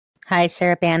Hi,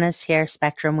 Sarah Banas here,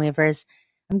 Spectrum Weavers.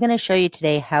 I'm going to show you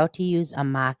today how to use a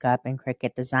mock-up in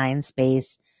Cricut Design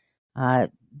Space.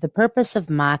 The purpose of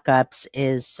mock-ups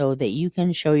is so that you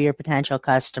can show your potential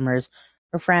customers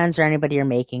or friends or anybody you're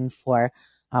making for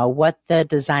what the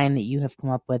design that you have come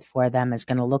up with for them is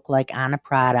going to look like on a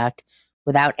product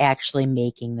without actually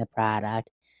making the product.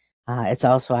 It's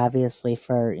also obviously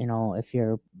for, if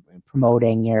you're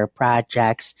promoting your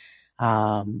projects,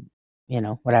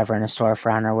 whatever in a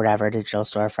storefront or whatever, digital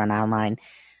storefront online,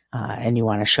 and you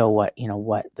want to show what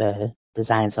the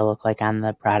designs will look like on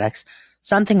the products.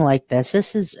 Something like this.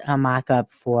 This is a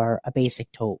mock-up for a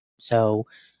basic tote. So,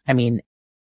 I mean,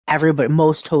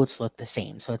 most totes look the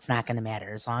same, so it's not going to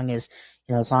matter as long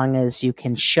as you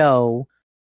can show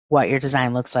what your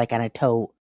design looks like on a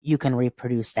tote, you can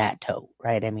reproduce that tote,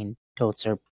 right? I mean, totes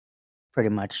are pretty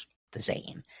much the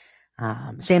same.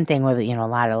 Same thing with, a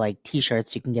lot of like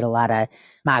t-shirts. You can get a lot of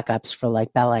mock-ups for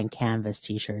like Bella and Canvas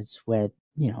t-shirts with,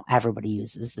 everybody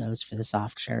uses those for the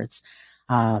soft shirts.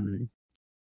 So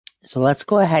let's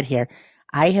go ahead here.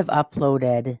 I have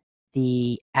uploaded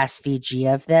the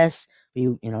SVG of this.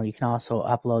 You can also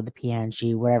upload the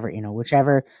PNG, whatever,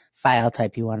 whichever file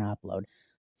type you want to upload.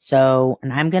 So,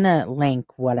 and I'm going to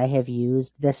link what I have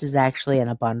used. This is actually in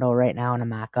a bundle right now, in a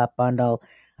mock-up bundle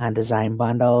on Design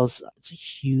Bundles. It's a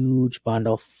huge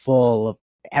bundle full of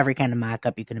every kind of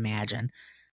mock-up you can imagine.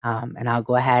 And I'll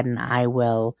go ahead and I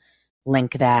will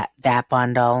link that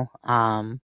bundle.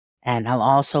 And I'll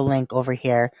also link over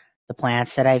here the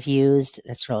plants that I've used.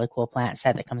 It's a really cool plant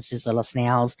set that comes with these little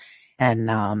snails.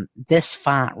 And this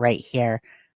font right here,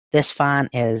 this font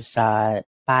is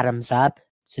Bottoms Up.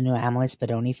 It's a new Emily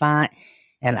Spadoni font.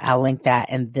 And I'll link that.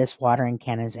 And this watering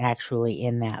can is actually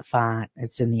in that font.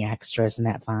 It's in the extras in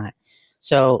that font.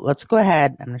 So let's go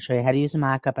ahead. I'm going to show you how to use a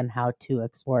mockup and how to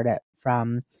export it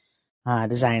from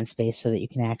Design Space so that you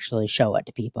can actually show it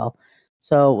to people.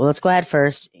 So let's go ahead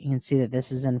first. You can see that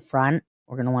this is in front.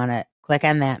 We're going to want to click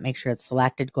on that, make sure it's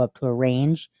selected, go up to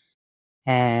Arrange,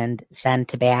 and Send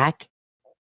to Back.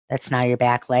 That's now your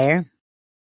back layer.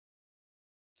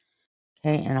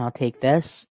 Okay, and I'll take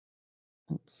this.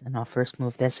 Oops, and I'll first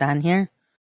move this on here.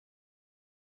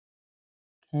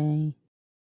 Okay.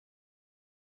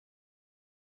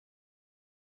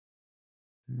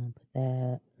 And I'll put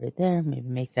that right there. Maybe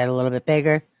make that a little bit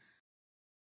bigger.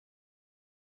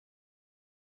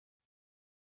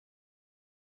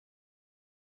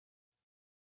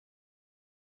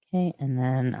 Okay, and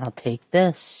then I'll take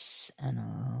this and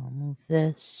I'll move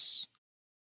this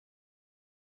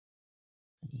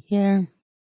right here.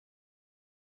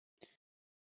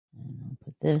 And I'll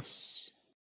put this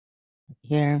right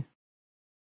here.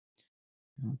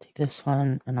 And I'll take this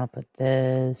one and I'll put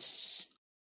this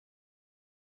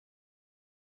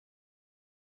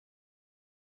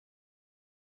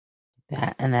like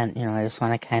that. And then, I just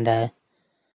want to kind of,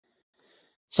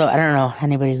 so I don't know,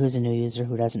 anybody who's a new user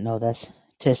who doesn't know this,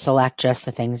 to select just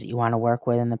the things that you want to work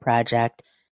with in the project,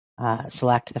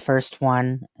 select the first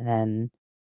one and then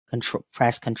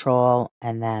press Control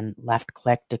and then left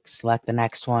click to select the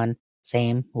next one.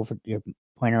 Same, move your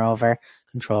pointer over,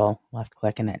 Control, left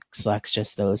click, and it selects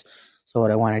just those. So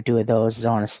what I want to do with those is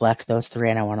I want to select those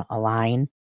three and I want to align.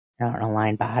 I want to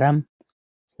align bottom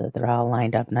so that they're all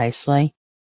lined up nicely.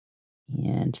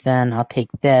 And then I'll take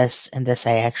this and this so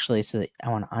that I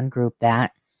want to ungroup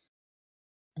that.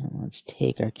 And let's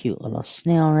take our cute little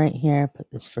snail right here,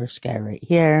 put this first guy right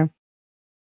here.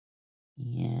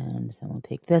 And then we'll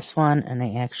take this one and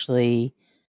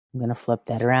I'm going to flip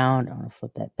that around. I want to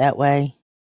flip that way.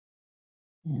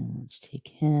 And let's take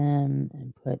him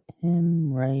and put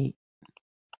him right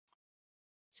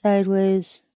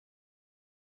sideways.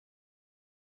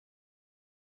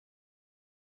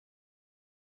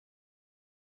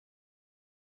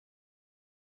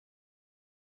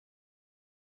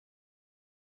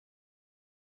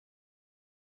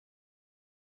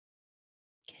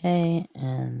 Okay,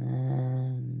 and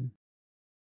then,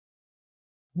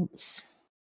 oops,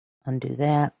 undo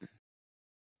that.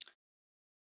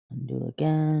 Undo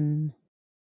again.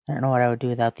 I don't know what I would do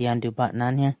without the undo button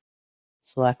on here.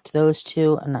 Select those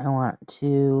two, and I want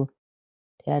to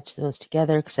attach those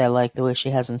together because I like the way she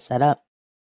has them set up.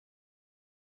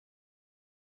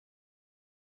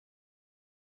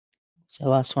 So I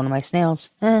lost one of my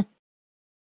snails. What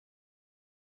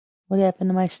happened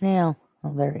to my snail?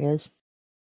 Oh, there it is.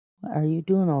 What are you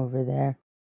doing over there?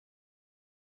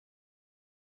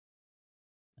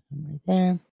 Right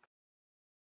there.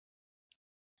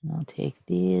 And I'll take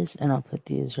these and I'll put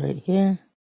these right here.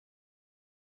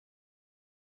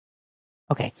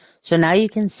 Okay, so now you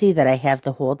can see that I have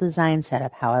the whole design set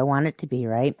up how I want it to be,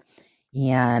 right?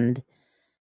 And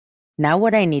Now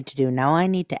what I need to do, now I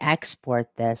need to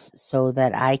export this so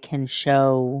that I can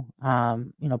show,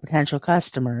 potential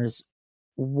customers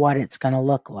what it's going to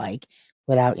look like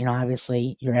without,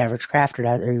 obviously your average crafter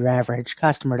does, or your average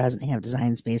customer doesn't have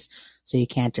design space. So you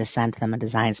can't just send them a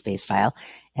design space file.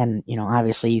 And,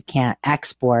 obviously you can't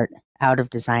export out of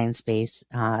design space.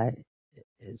 You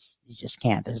just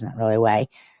can't, there's not really a way.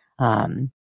 So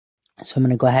I'm going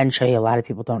to go ahead and show you. A lot of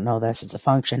people don't know this. It's a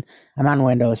function. I'm on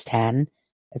Windows 10.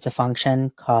 It's a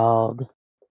function called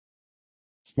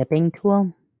Snipping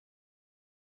Tool.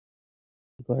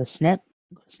 You go to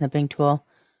Snipping Tool,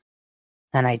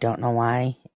 and I don't know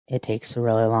why it takes a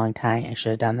really long time. I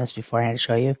should have done this before I had to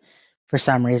show you. For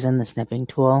some reason, the Snipping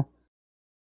Tool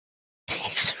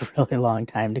takes a really long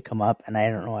time to come up, and I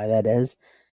don't know why that is.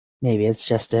 Maybe it's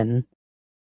just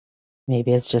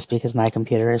because my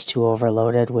computer is too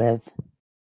overloaded with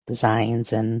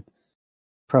designs and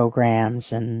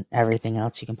programs and everything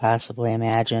else you can possibly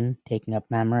imagine taking up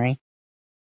memory.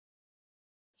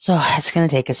 So it's going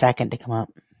to take a second to come up.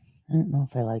 I don't know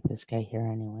if I like this guy here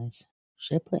anyways.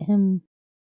 Should I put him?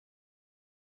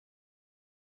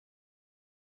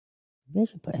 Maybe I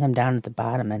should put him down at the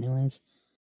bottom anyways.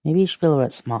 Maybe he should be a little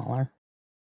bit smaller.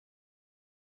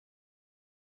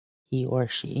 He or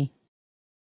she.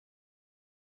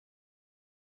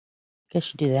 I guess I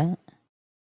should do that.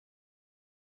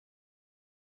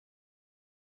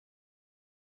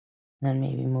 Then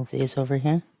maybe move these over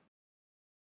here.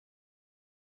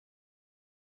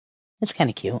 It's kind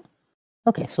of cute.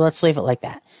 Okay, so let's leave it like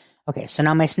that. Okay, so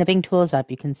now my snipping tool is up.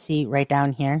 You can see right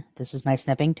down here, this is my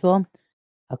snipping tool.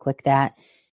 I'll click that.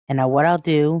 And now what I'll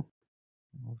do,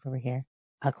 move over here,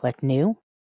 I'll click new.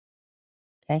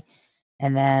 Okay,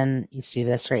 and then you see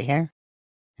this right here.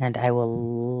 And I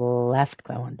will left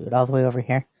click. I want to do it all the way over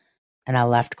here. And I'll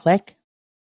left click.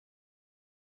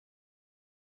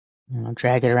 And I'll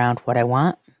drag it around what I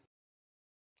want.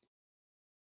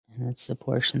 And that's the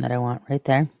portion that I want right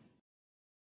there.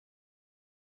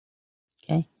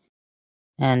 Okay.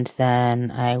 And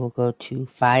then I will go to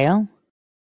File,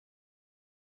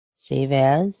 Save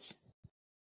As,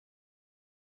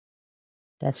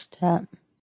 Desktop,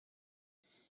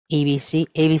 ABC.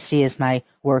 ABC is my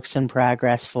Works in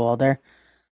Progress folder.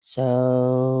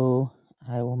 So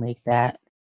I will make that,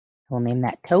 I will name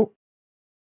that Tote.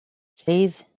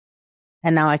 Save.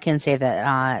 And now I can say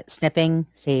that snipping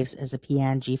saves as a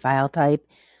PNG file type.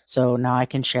 So now I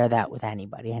can share that with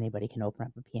anybody. Anybody can open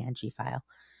up a PNG file.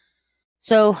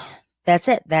 So that's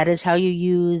it. That is how you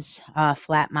use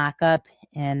flat mockup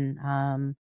in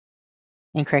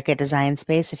Cricut Design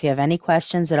Space. If you have any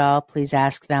questions at all, please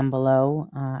ask them below.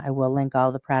 I will link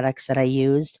all the products that I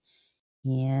used.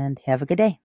 And have a good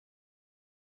day.